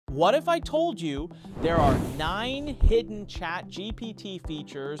What if I told you there are 9 hidden ChatGPT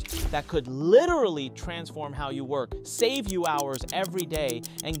features that could literally transform how you work, save you hours every day,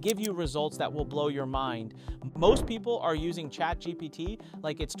 and give you results that will blow your mind? Most people are using ChatGPT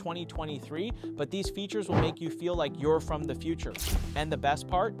like it's 2023, but these features will make you feel like you're from the future. And the best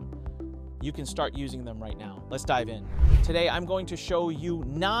part? You can start using them right now. Let's dive in. Today, I'm going to show you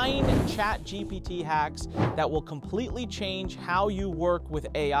 9 ChatGPT hacks that will completely change how you work with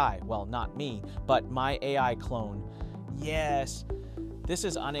AI. Well, not me, but my AI clone. Yes, this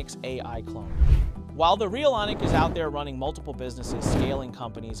is Anik's AI clone. While the real Anik is out there running multiple businesses, scaling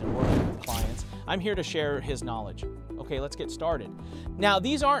companies, and working with clients, I'm here to share his knowledge. Okay, let's get started. Now,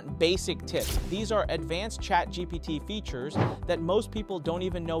 these aren't basic tips. These are advanced ChatGPT features that most people don't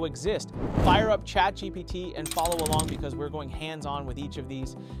even know exist. Fire up ChatGPT and follow along because we're going hands-on with each of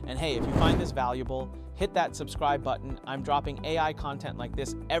these. And hey, if you find this valuable, hit that subscribe button. I'm dropping AI content like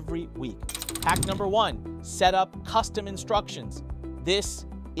this every week. Hack number 1, set up custom instructions. This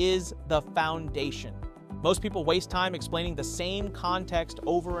is the foundation. Most people waste time explaining the same context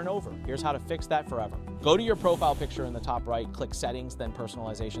over and over. Here's how to fix that forever. Go to your profile picture in the top right, click settings, then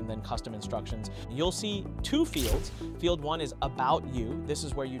personalization, then custom instructions. You'll see 2 fields. Field 1 is about you. This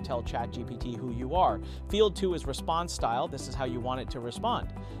is where you tell ChatGPT who you are. Field 2 is response style. This is how you want it to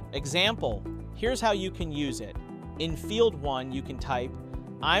respond. Example, here's how you can use it. In field 1, you can type,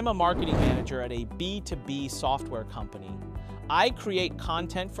 I'm a marketing manager at a B2B software company. I create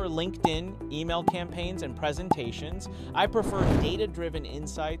content for LinkedIn, email campaigns, and presentations. I prefer data-driven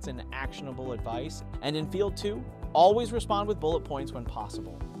insights and actionable advice. And in field 2, always respond with bullet points when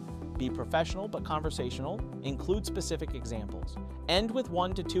possible. Be professional but conversational. Include specific examples. End with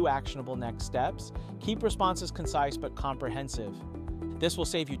 1 to 2 actionable next steps. Keep responses concise but comprehensive. This will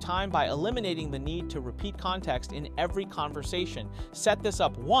save you time by eliminating the need to repeat context in every conversation. Set this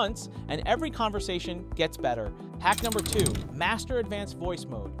up once, and every conversation gets better. Hack number 2, master advanced voice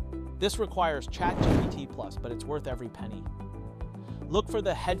mode. This requires ChatGPT Plus, but it's worth every penny. Look for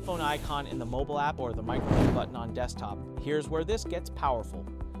the headphone icon in the mobile app or the microphone button on desktop. Here's where this gets powerful.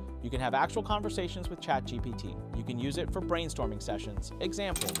 You can have actual conversations with ChatGPT. You can use it for brainstorming sessions.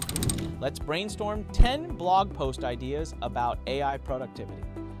 Example, let's brainstorm 10 blog post ideas about AI productivity.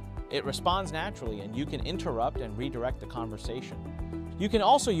 It responds naturally, and you can interrupt and redirect the conversation. You can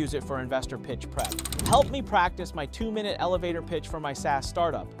also use it for investor pitch prep. Help me practice my 2-minute elevator pitch for my SaaS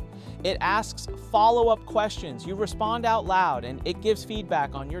startup. It asks follow-up questions. You respond out loud, and it gives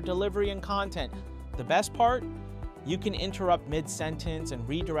feedback on your delivery and content. The best part? You can interrupt mid-sentence and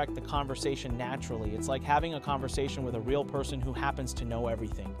redirect the conversation naturally. It's like having a conversation with a real person who happens to know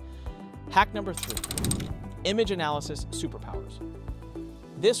everything. Hack number 3, image analysis superpowers.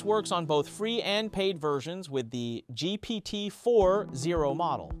 This works on both free and paid versions with the GPT-4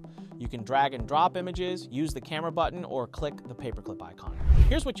 model. You can drag and drop images, use the camera button, or click the paperclip icon.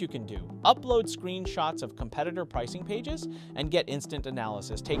 Here's what you can do. Upload screenshots of competitor pricing pages and get instant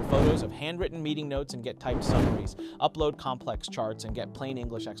analysis. Take photos of handwritten meeting notes and get typed summaries. Upload complex charts and get plain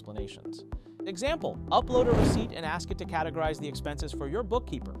English explanations. Example, upload a receipt and ask it to categorize the expenses for your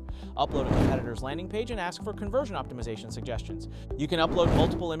bookkeeper. Upload a competitor's landing page and ask for conversion optimization suggestions. You can upload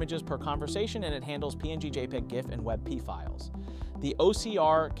multiple images per conversation, and it handles PNG, JPEG, GIF, and WebP files. The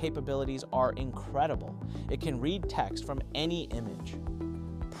OCR capabilities are incredible. It can read text from any image.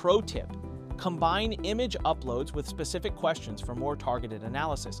 Pro tip, combine image uploads with specific questions for more targeted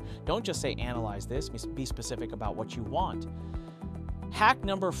analysis. Don't just say analyze this, be specific about what you want. Hack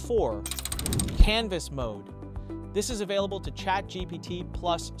number 4, Canvas mode. This is available to ChatGPT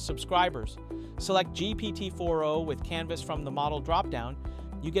Plus subscribers. Select GPT-4o with Canvas from the model dropdown.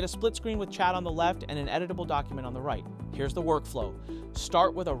 You get a split screen with chat on the left and an editable document on the right. Here's the workflow.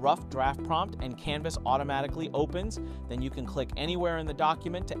 Start with a rough draft prompt and Canvas automatically opens. Then you can click anywhere in the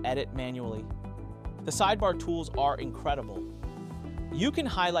document to edit manually. The sidebar tools are incredible. You can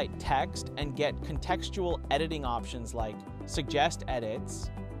highlight text and get contextual editing options like suggest edits,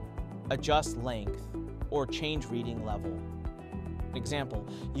 adjust length, or change reading level. Example,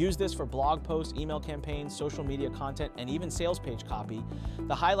 use this for blog posts, email campaigns, social media content, and even sales page copy.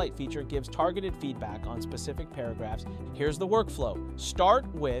 The highlight feature gives targeted feedback on specific paragraphs. Here's the workflow. Start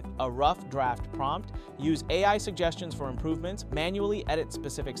with a rough draft prompt, use AI suggestions for improvements, manually edit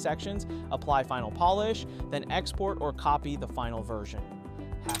specific sections, apply final polish, then export or copy the final version.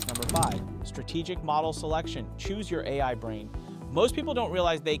 Hack number 5, strategic model selection. Choose your AI brain. Most people don't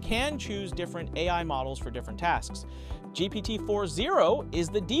realize they can choose different AI models for different tasks. GPT-4 is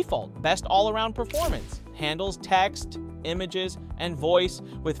the default, best all-around performance, handles text, images, and voice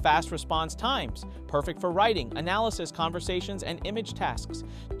with fast response times. Perfect for writing, analysis, conversations, and image tasks.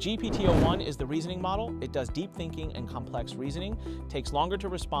 GPT-01 is the reasoning model. It does deep thinking and complex reasoning. Takes longer to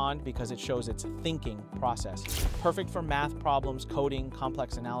respond because it shows its thinking process. Perfect for math problems, coding,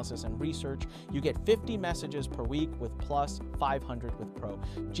 complex analysis, and research. You get 50 messages per week with Plus, 500 with Pro.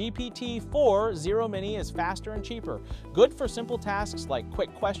 GPT-4 Zero Mini is faster and cheaper. Good for simple tasks like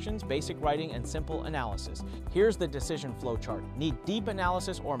quick questions, basic writing, and simple analysis. Here's the decision flow chart. Need deep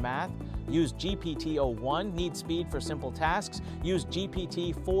analysis or math? Use GPT-01. Need speed for simple tasks? Use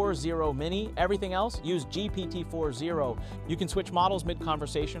GPT-4 Zero Mini. Everything else? Use GPT-4 Zero. You can switch models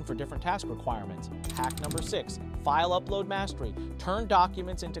mid-conversation for different task requirements. Hack number 6, file upload mastery. Turn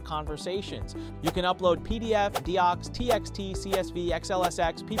documents into conversations. You can upload PDF, docs, TXT, CSV,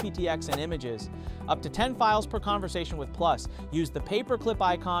 XLSX, PPTX, and images. Up to 10 files per conversation with Plus. Use the paperclip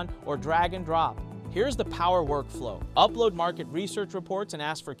icon or drag and drop. Here's the power workflow. Upload market research reports and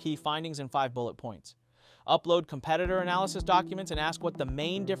ask for key findings in 5 bullet points. Upload competitor analysis documents and ask what the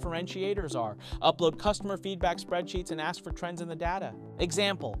main differentiators are. Upload customer feedback spreadsheets and ask for trends in the data.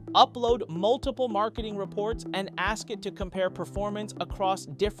 Example, upload multiple marketing reports and ask it to compare performance across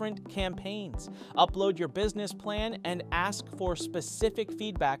different campaigns. Upload your business plan and ask for specific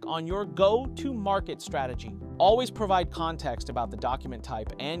feedback on your go-to-market strategy. Always provide context about the document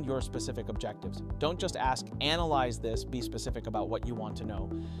type and your specific objectives. Don't just ask, analyze this, be specific about what you want to know.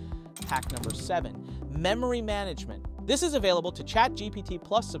 Hack number 7, memory management. This is available to ChatGPT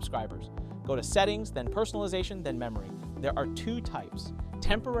Plus subscribers. Go to Settings, then Personalization, then Memory. There are 2 types: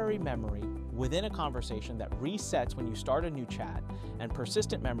 temporary memory within a conversation that resets when you start a new chat, and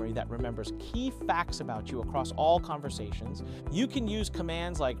persistent memory that remembers key facts about you across all conversations. You can use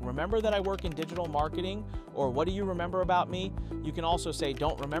commands like, remember that I work in digital marketing, or what do you remember about me? You can also say,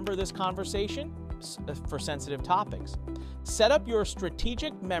 don't remember this conversation, for sensitive topics. Set up your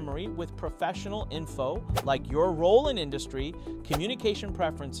strategic memory with professional info like your role in industry, communication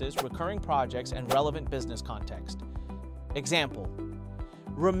preferences, recurring projects, and relevant business context. Example,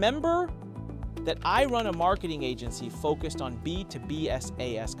 remember that I run a marketing agency focused on B2B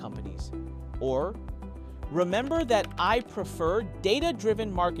SaaS companies. Or, remember that I prefer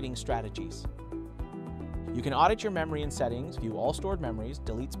data-driven marketing strategies. You can audit your memory in Settings, view all stored memories,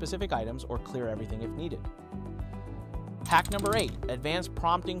 delete specific items, or clear everything if needed. Hack number 8, advanced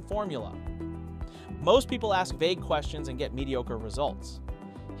prompting formula. Most people ask vague questions and get mediocre results.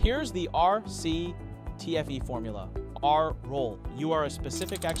 Here's the RCTFE formula. R, role. You are a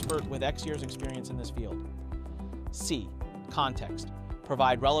specific expert with X years experience in this field. C, context.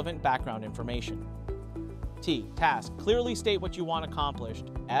 Provide relevant background information. T, task. Clearly state what you want accomplished.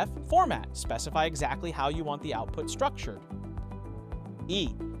 F, format. Specify exactly how you want the output structured. E,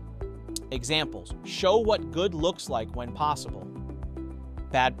 examples. Show what good looks like when possible.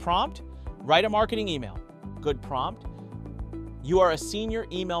 Bad prompt. Write a marketing email. Good prompt. You are a senior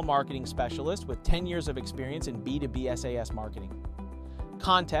email marketing specialist with 10 years of experience in B2B SaaS marketing.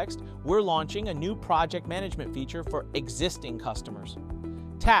 Context. We're launching a new project management feature for existing customers.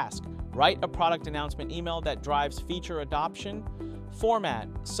 Task. Write a product announcement email that drives feature adoption. Format,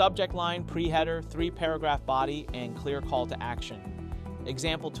 subject line, pre-header, 3-paragraph body, and clear call to action.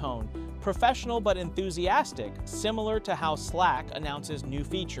 Example tone, professional but enthusiastic, similar to how Slack announces new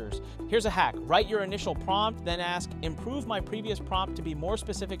features. Here's a hack, write your initial prompt, then ask, improve my previous prompt to be more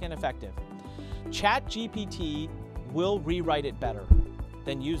specific and effective. ChatGPT will rewrite it better.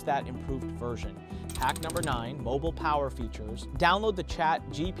 Then use that improved version. Hack number 9, mobile power features. Download the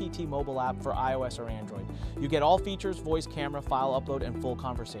ChatGPT mobile app for iOS or Android. You get all features, voice, camera, file upload, and full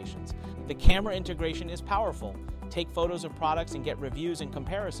conversations. The camera integration is powerful. Take photos of products and get reviews and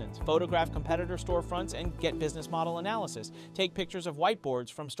comparisons. Photograph competitor storefronts and get business model analysis. Take pictures of whiteboards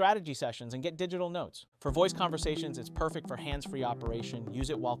from strategy sessions and get digital notes. For voice conversations, it's perfect for hands-free operation. Use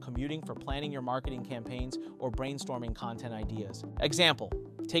it while commuting for planning your marketing campaigns or brainstorming content ideas. Example,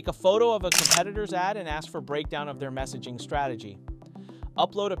 take a photo of a competitor's ad and ask for breakdown of their messaging strategy.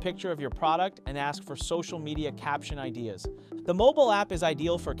 Upload a picture of your product and ask for social media caption ideas. The mobile app is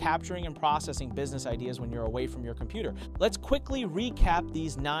ideal for capturing and processing business ideas when you're away from your computer. Let's quickly recap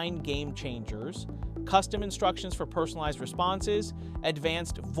these 9 game changers. Custom instructions for personalized responses,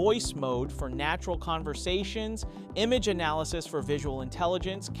 advanced voice mode for natural conversations, image analysis for visual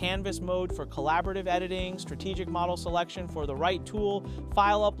intelligence, canvas mode for collaborative editing, strategic model selection for the right tool,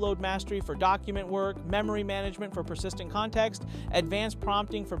 file upload mastery for document work, memory management for persistent context, advanced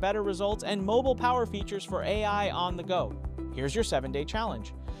prompting for better results, and mobile power features for AI on the go. Here's your 7-day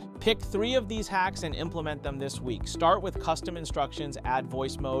challenge. Pick 3 of these hacks and implement them this week. Start with custom instructions, add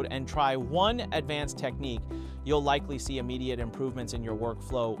voice mode, and try one advanced technique. You'll likely see immediate improvements in your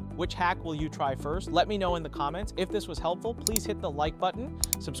workflow. Which hack will you try first? Let me know in the comments. If this was helpful, please hit the like button,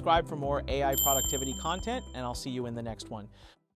 subscribe for more AI productivity content, and I'll see you in the next one.